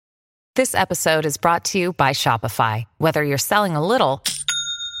This episode is brought to you by Shopify. Whether you're selling a little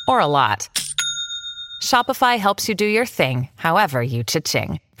or a lot, Shopify helps you do your thing, however you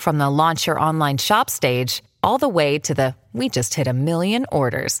cha-ching. From the launch your online shop stage, all the way to the we just hit 1 million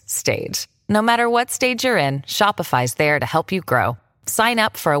orders stage. No matter what stage you're in, Shopify's there to help you grow. Sign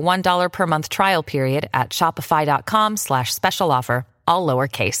up for a $1 per month trial period at shopify.com/special offer, all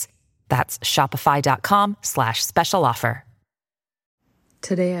lowercase. That's shopify.com/special offer.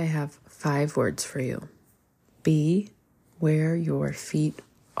 Today I have 5 words for you. Be where your feet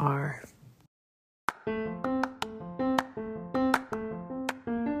are.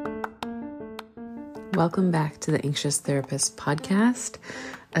 Welcome back to the Anxious Therapist podcast,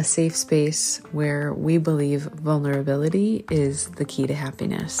 a safe space where we believe vulnerability is the key to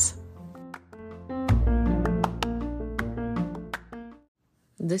happiness.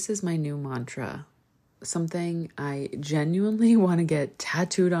 This is my new mantra, something I genuinely want to get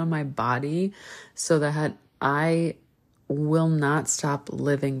tattooed on my body so that I will not stop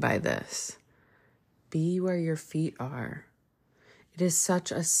living by this. Be where your feet are. It is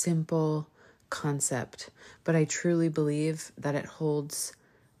such a simple concept, but I truly believe that it holds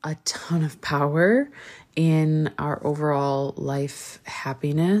a ton of power in our overall life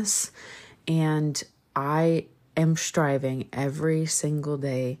happiness. And I am striving every single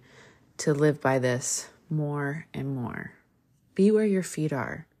day to live by this more and more. Be where your feet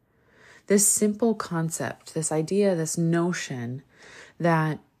are. This simple concept, this idea, this notion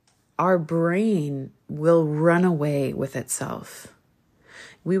that our brain will run away with itself.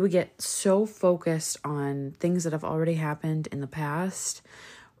 We would get so focused on things that have already happened in the past,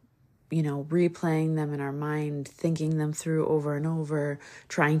 replaying them in our mind, thinking them through over and over,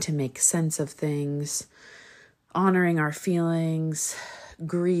 trying to make sense of things, honoring our feelings,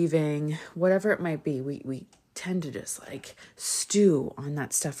 grieving, whatever it might be. We tend to just stew on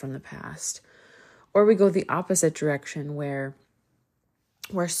that stuff from the past. Or we go the opposite direction where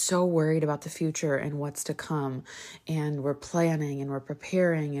we're so worried about the future and what's to come, and we're planning and we're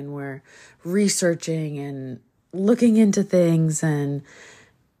preparing and we're researching and looking into things, and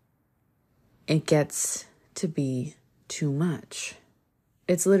it gets to be too much.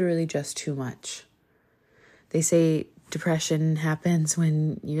 It's literally just too much. They say depression happens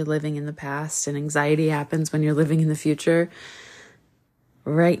when you're living in the past and anxiety happens when you're living in the future.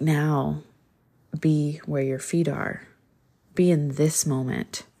 Right now, be where your feet are. Be in this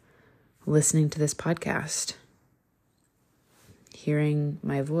moment, listening to this podcast, hearing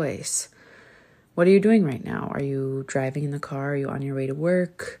my voice. What are you doing right now? Are you driving in the car? Are you on your way to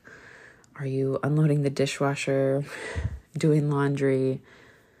work? Are you unloading the dishwasher, doing laundry?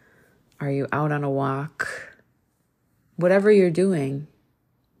 Are you out on a walk? Whatever you're doing,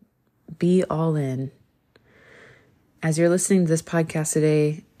 be all in. As you're listening to this podcast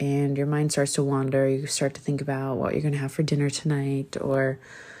today and your mind starts to wander, you start to think about what you're going to have for dinner tonight, or,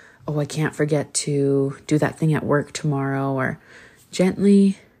 I can't forget to do that thing at work tomorrow, or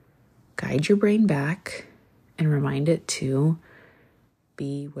gently guide your brain back and remind it to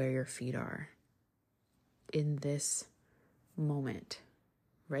be where your feet are in this moment,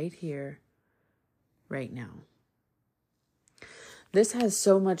 right here, right now. This has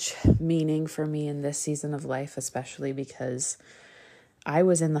so much meaning for me in this season of life, especially because I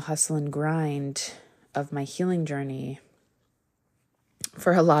was in the hustle and grind of my healing journey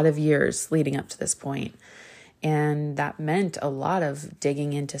for a lot of years leading up to this point. And that meant a lot of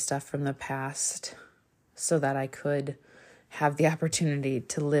digging into stuff from the past so that I could have the opportunity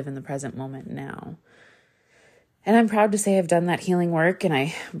to live in the present moment now. And I'm proud to say I've done that healing work, and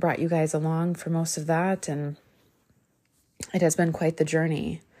I brought you guys along for most of that, and it has been quite the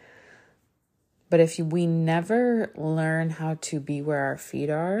journey. But if we never learn how to be where our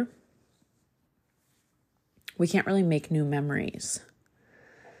feet are, we can't really make new memories.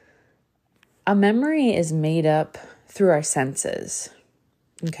 A memory is made up through our senses.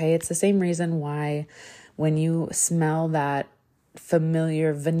 Okay, it's the same reason why when you smell that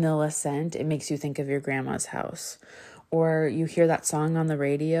familiar vanilla scent, it makes you think of your grandma's house. Or you hear that song on the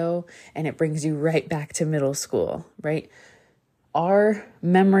radio and it brings you right back to middle school, right? Our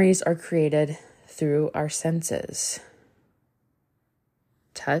memories are created through our senses.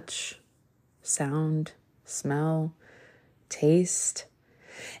 Touch, sound, smell, taste.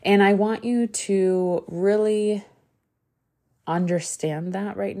 And I want you to really understand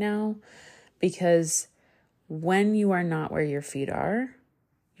that right now, because when you are not where your feet are,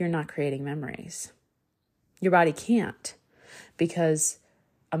 you're not creating memories. Your body can't, because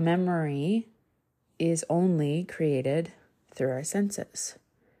a memory is only created through our senses.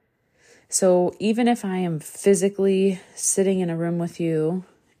 So even if I am physically sitting in a room with you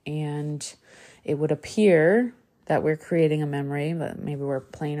and it would appear that we're creating a memory, that maybe we're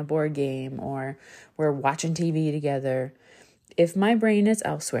playing a board game or we're watching TV together. If my brain is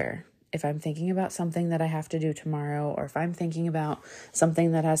elsewhere, if I'm thinking about something that I have to do tomorrow, or if I'm thinking about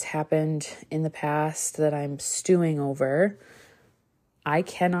something that has happened in the past that I'm stewing over, I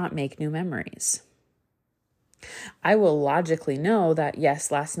cannot make new memories. I will logically know that,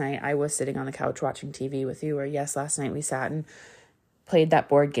 yes, last night I was sitting on the couch watching TV with you, or yes, last night we sat and played that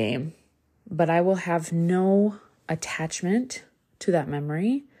board game, but I will have no attachment to that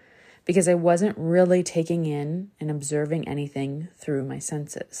memory because I wasn't really taking in and observing anything through my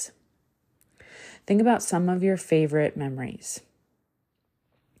senses. Think about some of your favorite memories.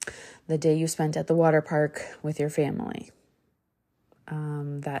 The day you spent at the water park with your family.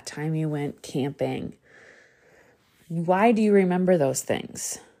 That time you went camping. Why do you remember those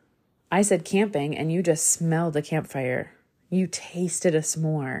things? I said camping and you just smelled the campfire. You tasted a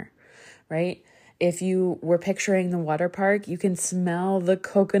s'more, right? If you were picturing the water park, you can smell the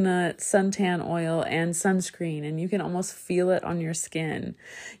coconut suntan oil and sunscreen, and you can almost feel it on your skin.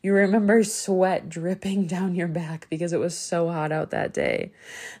 You remember sweat dripping down your back because it was so hot out that day.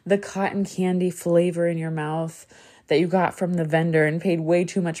 The cotton candy flavor in your mouth that you got from the vendor and paid way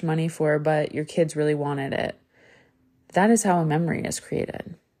too much money for, but your kids really wanted it. That is how a memory is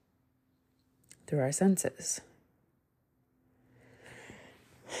created, through our senses.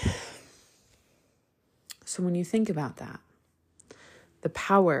 So when you think about that, the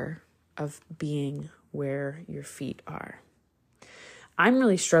power of being where your feet are. I'm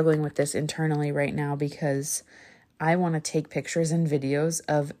really struggling with this internally right now because I want to take pictures and videos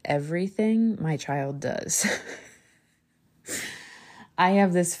of everything my child does. I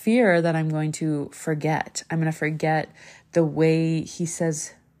have this fear that I'm going to forget. I'm going to forget the way he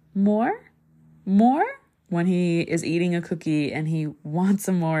says more when he is eating a cookie and he wants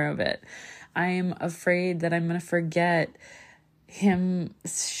some more of it. I am afraid that I'm going to forget him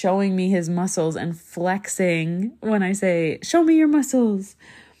showing me his muscles and flexing when I say, show me your muscles.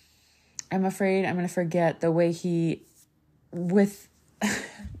 I'm afraid I'm going to forget the way he, with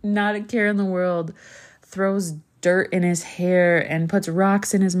not a care in the world, throws dirt in his hair and puts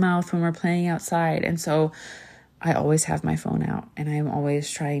rocks in his mouth when we're playing outside. And so I always have my phone out and I'm always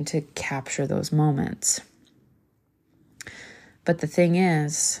trying to capture those moments. But the thing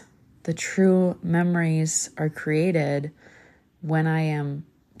is, the true memories are created when I am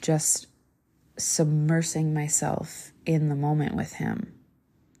just submersing myself in the moment with him.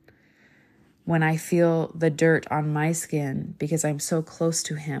 When I feel the dirt on my skin because I'm so close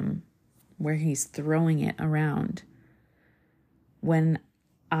to him, where he's throwing it around. When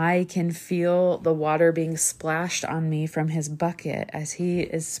I can feel the water being splashed on me from his bucket as he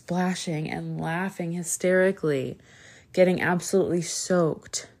is splashing and laughing hysterically, getting absolutely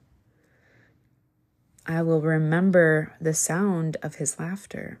soaked. I will remember the sound of his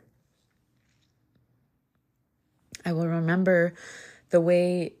laughter. I will remember the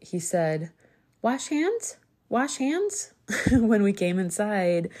way he said, wash hands, when we came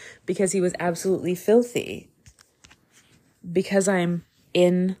inside because he was absolutely filthy. Because I'm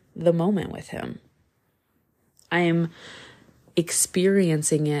in the moment with him. I am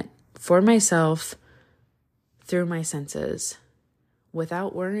experiencing it for myself through my senses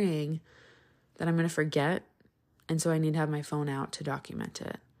without worrying that I'm going to forget, and so I need to have my phone out to document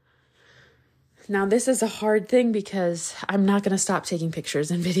it. Now, this is a hard thing because I'm not going to stop taking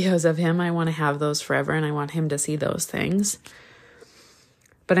pictures and videos of him. I want to have those forever, and I want him to see those things.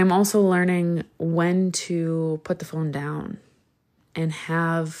 But I'm also learning when to put the phone down and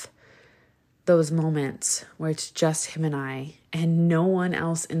have those moments where it's just him and I, and no one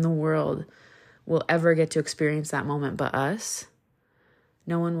else in the world will ever get to experience that moment but us.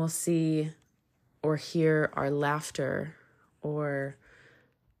 No one will see or hear our laughter or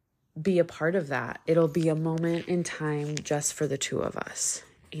be a part of that. It'll be a moment in time just for the two of us.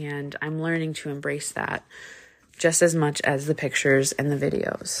 And I'm learning to embrace that just as much as the pictures and the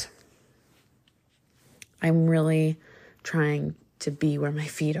videos. I'm really trying to be where my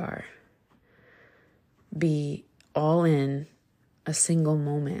feet are. Be all in a single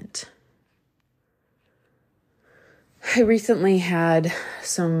moment. I recently had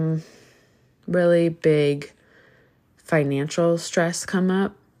some really big financial stress come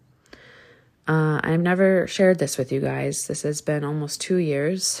up. I've never shared this with you guys. This has been almost 2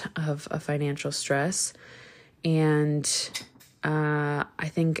 years of a financial stress. And I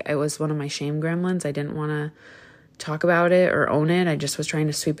think it was one of my shame gremlins. I didn't want to talk about it or own it. I just was trying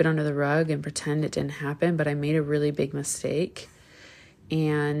to sweep it under the rug and pretend it didn't happen. But I made a really big mistake.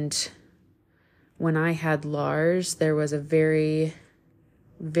 And when I had Lars, there was a very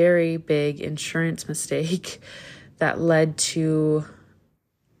very big insurance mistake that led to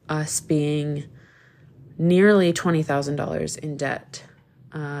us being nearly $20,000 in debt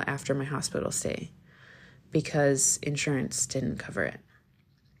after my hospital stay because insurance didn't cover it.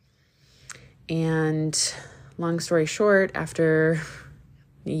 And long story short, after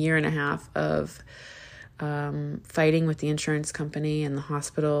a year and a half of fighting with the insurance company and the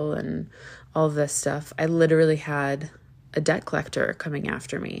hospital and all of this stuff, I literally had a debt collector coming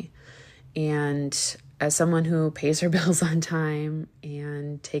after me. And as someone who pays her bills on time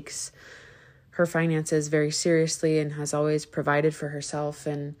and takes her finances very seriously and has always provided for herself,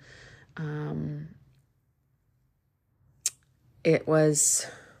 and it was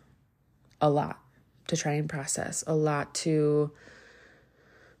a lot to try and process, a lot to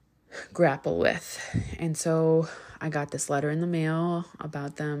grapple with. And so I got this letter in the mail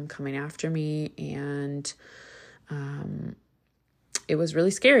about them coming after me, and it was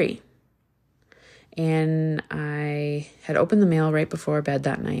really scary. And I had opened the mail right before bed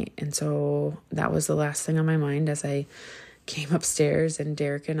that night, and so that was the last thing on my mind as I came upstairs, and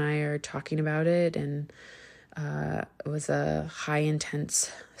Derek and I are talking about it, and it was a high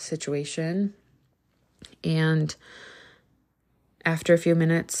intense situation. And after a few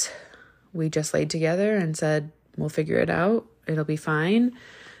minutes, we just laid together and said, we'll figure it out. It'll be fine.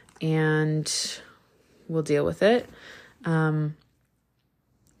 And we'll deal with it.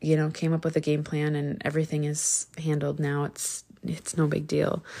 Came up with a game plan, and everything is handled now. It's no big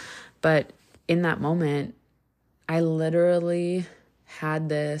deal. But in that moment, I literally had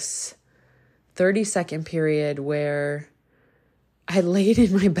this 30-second period where I laid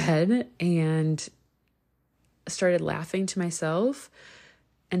in my bed and started laughing to myself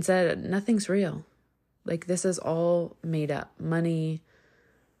and said, nothing's real. Like, this is all made up. Money,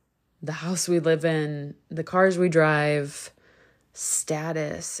 the house we live in, the cars we drive,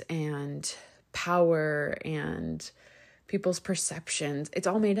 status and power and people's perceptions. It's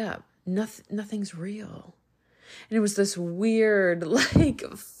all made up. Nothing's real. And it was this weird,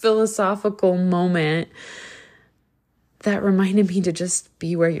 philosophical moment that reminded me to just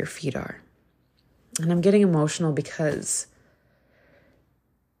be where your feet are. And I'm getting emotional because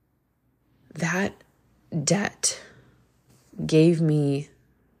that debt gave me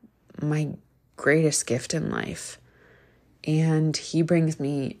my greatest gift in life. And he brings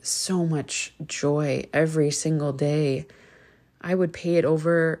me so much joy every single day. I would pay it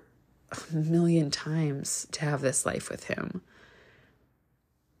over 1,000,000 times to have this life with him.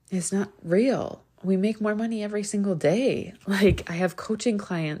 It's not real. We make more money every single day. I have coaching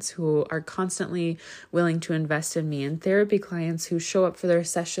clients who are constantly willing to invest in me, and therapy clients who show up for their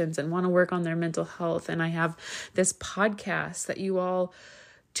sessions and want to work on their mental health. And I have this podcast that you all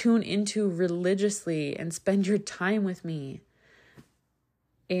tune into religiously and spend your time with me.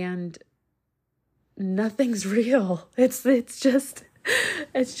 And nothing's real. It's just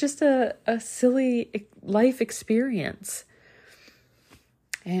a silly life experience.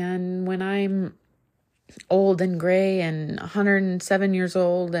 And when I'm old and gray and 107 years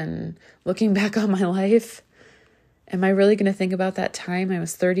old and looking back on my life, am I really going to think about that time I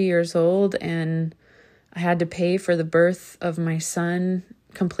was 30 years old and I had to pay for the birth of my son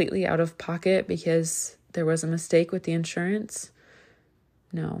completely out of pocket because there was a mistake with the insurance?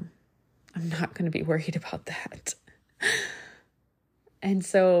 No, I'm not going to be worried about that. And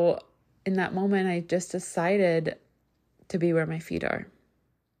so in that moment, I just decided to be where my feet are.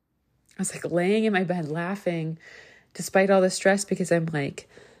 I was laying in my bed laughing despite all the stress because I'm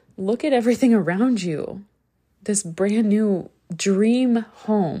look at everything around you. This brand new dream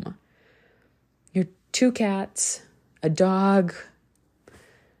home. Your 2 cats, a dog,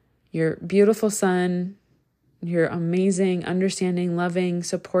 your beautiful son, your amazing, understanding, loving,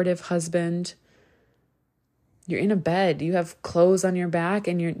 supportive husband. You're in a bed. You have clothes on your back,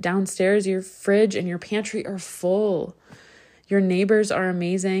 and you're downstairs. Your fridge and your pantry are full. Your neighbors are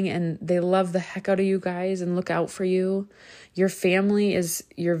amazing, and they love the heck out of you guys and look out for you. Your family is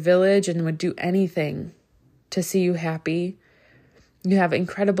your village and would do anything to see you happy. You have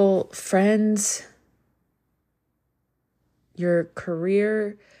incredible friends. Your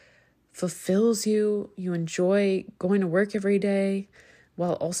career fulfills you. You enjoy going to work every day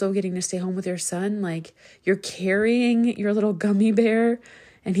while also getting to stay home with your son. You're carrying your little gummy bear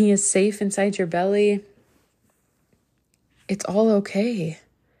and he is safe inside your belly. It's all okay.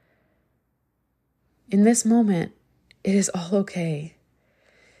 In this moment, it is all okay.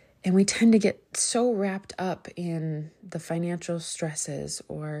 And we tend to get so wrapped up in the financial stresses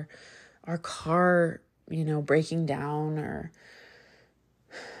or our car, breaking down, or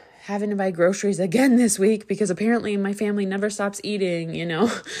having to buy groceries again this week because apparently my family never stops eating,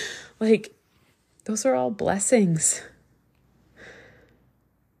 Like, those are all blessings.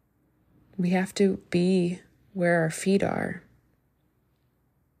 We have to be where our feet are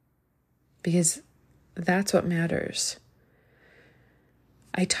because that's what matters.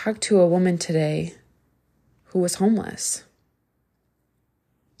 I talked to a woman today who was homeless,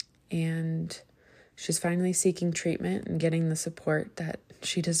 and she's finally seeking treatment and getting the support that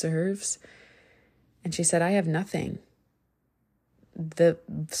she deserves. And she said, I have nothing. The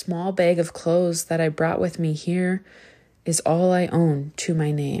small bag of clothes that I brought with me here is all I own to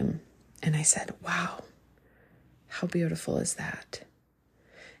my name. And I said, wow, how beautiful is that?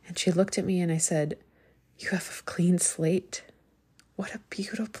 And she looked at me and I said, you have a clean slate. What a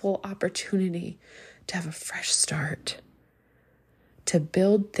beautiful opportunity to have a fresh start, to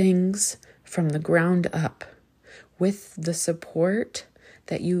build things from the ground up with the support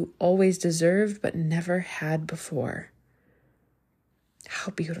that you always deserved but never had before.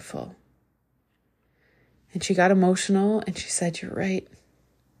 How beautiful. And she got emotional and she said, you're right.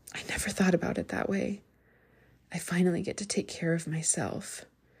 I never thought about it that way. I finally get to take care of myself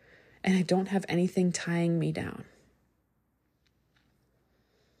and I don't have anything tying me down.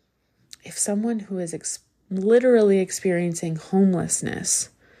 If someone who is literally experiencing homelessness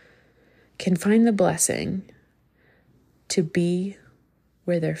can find the blessing to be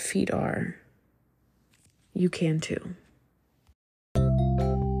where their feet are, you can too.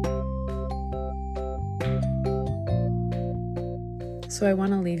 So I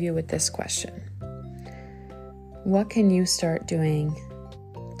want to leave you with this question. What can you start doing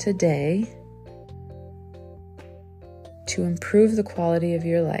today to improve the quality of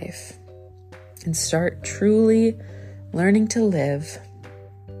your life and start truly learning to live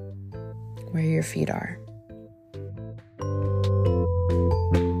where your feet are?